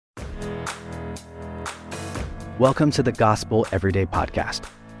Welcome to the Gospel Everyday Podcast,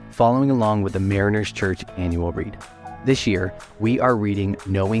 following along with the Mariners Church annual read. This year, we are reading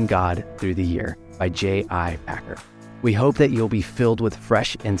Knowing God Through the Year by J.I. Packer. We hope that you'll be filled with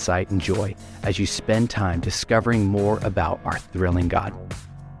fresh insight and joy as you spend time discovering more about our thrilling God.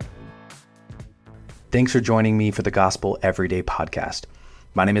 Thanks for joining me for the Gospel Everyday Podcast.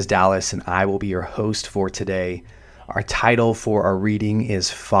 My name is Dallas, and I will be your host for today. Our title for our reading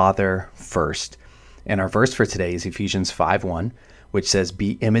is Father First. And our verse for today is Ephesians 5:1, which says,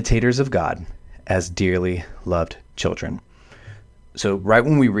 "Be imitators of God as dearly loved children." So right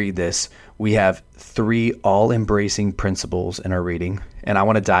when we read this, we have three all-embracing principles in our reading, and I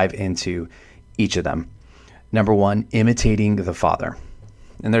want to dive into each of them. Number one, imitating the Father.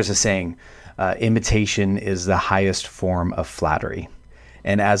 And there's a saying, imitation is the highest form of flattery.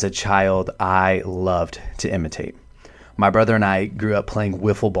 And as a child, I loved to imitate. My brother and I grew up playing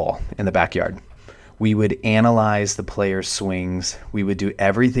wiffle ball in the backyard. We would analyze the players' swings. We would do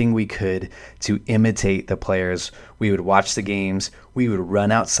everything we could to imitate the players. We would watch the games. We would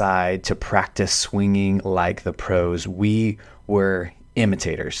run outside to practice swinging like the pros. We were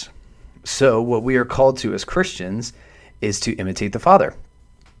imitators. So what we are called to as Christians is to imitate the Father.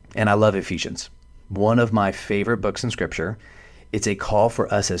 And I love Ephesians, one of my favorite books in Scripture. It's a call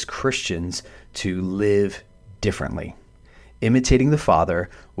for us as Christians to live differently. Imitating the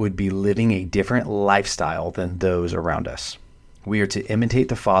Father would be living a different lifestyle than those around us. We are to imitate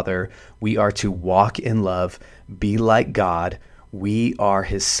the Father. We are to walk in love, be like God. We are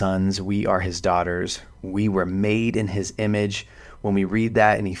His sons. We are His daughters. We were made in His image. When we read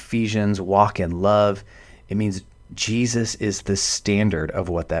that in Ephesians, walk in love, it means Jesus is the standard of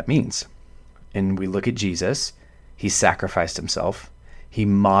what that means. And we look at Jesus. He sacrificed Himself. He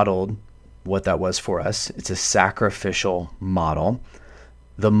modeled what that was for us. It's a sacrificial model.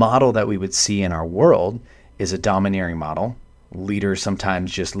 The model that we would see in our world is a domineering model. Leaders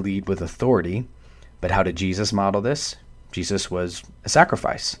sometimes just lead with authority. But how did Jesus model this? Jesus was a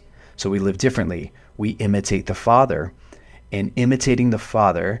sacrifice. So we live differently. We imitate the Father. And imitating the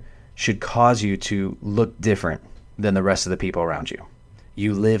Father should cause you to look different than the rest of the people around you.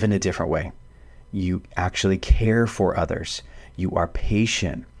 You live in a different way. You actually care for others. You are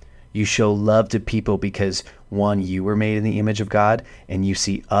patient. You show love to people because, one, you were made in the image of God, and you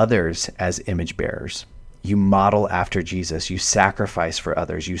see others as image bearers. You model after Jesus. You sacrifice for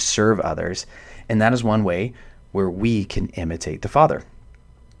others. You serve others. And that is one way where we can imitate the Father.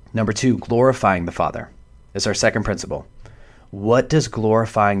 Number two, glorifying the Father is our second principle. What does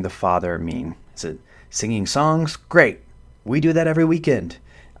glorifying the Father mean? Is it singing songs? Great. We do that every weekend.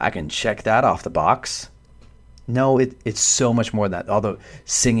 I can check that off the box. No, it's so much more than that. Although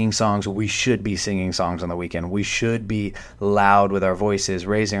singing songs, we should be singing songs on the weekend. We should be loud with our voices,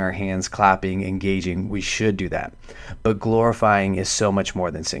 raising our hands, clapping, engaging. We should do that. But glorifying is so much more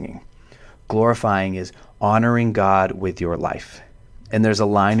than singing. Glorifying is honoring God with your life. And there's a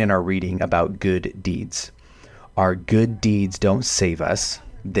line in our reading about good deeds. Our good deeds don't save us.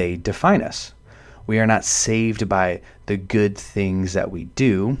 They define us. We are not saved by the good things that we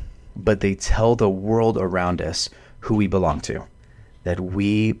do, but they tell the world around us who we belong to, that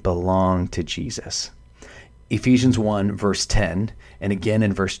we belong to Jesus. Ephesians 1, verse 10, and again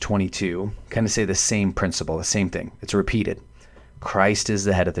in verse 22, kind of say the same principle, the same thing. It's repeated. Christ is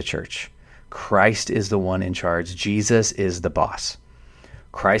the head of the church. Christ is the one in charge. Jesus is the boss.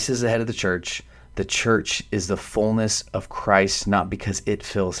 Christ is the head of the church. The church is the fullness of Christ, not because it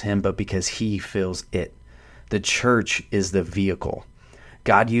fills Him, but because He fills it. The church is the vehicle.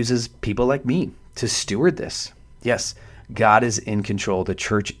 God uses people like me to steward this. Yes, God is in control. The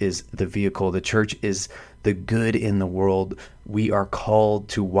church is the vehicle. The church is the good in the world. We are called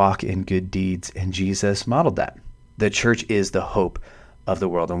to walk in good deeds, and Jesus modeled that. The church is the hope of the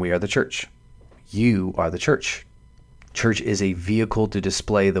world, and we are the church. You are the church. Church is a vehicle to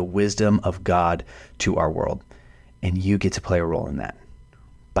display the wisdom of God to our world, and you get to play a role in that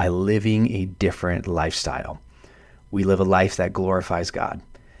by living a different lifestyle. We live a life that glorifies God.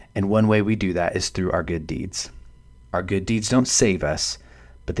 And one way we do that is through our good deeds. Our good deeds don't save us,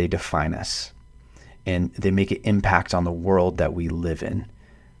 but they define us. And they make an impact on the world that we live in.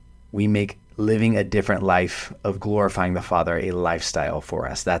 We make living a different life of glorifying the Father a lifestyle for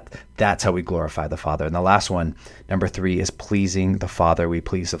us. That's how we glorify the Father. And the last one, number 3, is pleasing the Father. We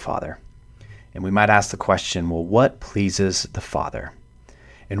please the Father. And we might ask the question, well, what pleases the Father?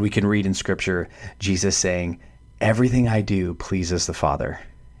 And we can read in Scripture Jesus saying, everything I do pleases the Father.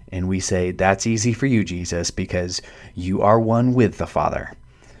 And we say, that's easy for you, Jesus, because you are one with the Father.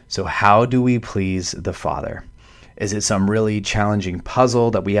 So how do we please the Father? Is it some really challenging puzzle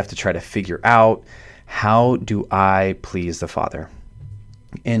that we have to try to figure out? How do I please the Father?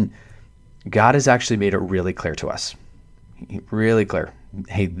 And God has actually made it really clear to us. Really clear.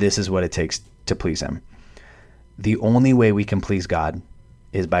 Hey, this is what it takes to please him. The only way we can please God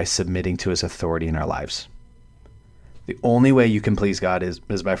is by submitting to his authority in our lives. The only way you can please God is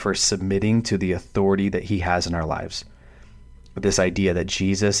by first submitting to the authority that he has in our lives. This idea that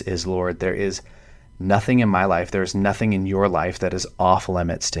Jesus is Lord. There is nothing in my life, there's nothing in your life that is off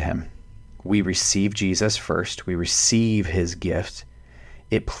limits to him. We receive Jesus first. We receive his gift.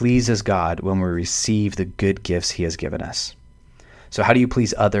 It pleases God when we receive the good gifts he has given us. So how do you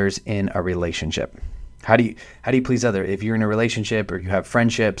please others in a relationship? How do you please others? If you're in a relationship or you have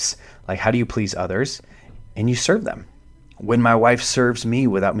friendships, like how do you please others? And you serve them. When my wife serves me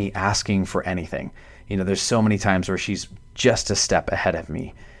without me asking for anything, there's so many times where she's just a step ahead of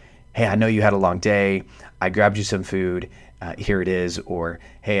me. Hey, I know you had a long day. I grabbed you some food. Here it is. Or,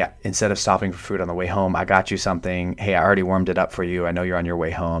 hey, instead of stopping for food on the way home, I got you something. Hey, I already warmed it up for you. I know you're on your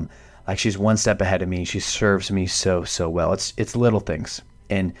way home. Like she's one step ahead of me. She serves me so well. It's little things.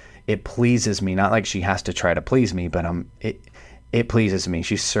 And it pleases me. Not like she has to try to please me, but it pleases me.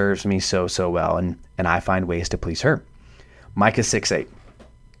 She serves me so well. And I find ways to please her. Micah 6:8.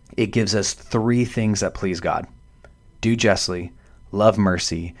 It gives us 3 things that please God. Do justly, love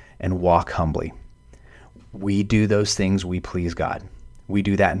mercy, and walk humbly. We do those things, we please God. We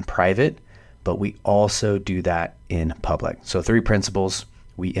do that in private, but we also do that in public. So 3 principles.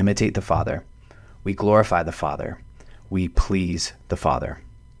 We imitate the Father. We glorify the Father. We please the Father.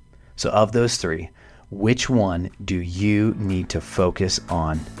 So of those 3, which one do you need to focus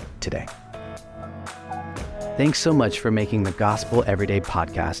on today? Thanks so much for making the Gospel Everyday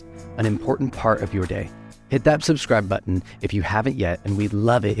podcast an important part of your day. Hit that subscribe button if you haven't yet, and we'd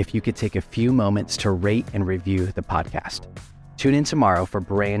love it if you could take a few moments to rate and review the podcast. Tune in tomorrow for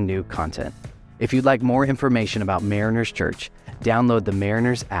brand new content. If you'd like more information about Mariners Church, download the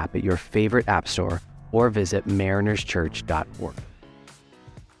Mariners app at your favorite app store or visit marinerschurch.org.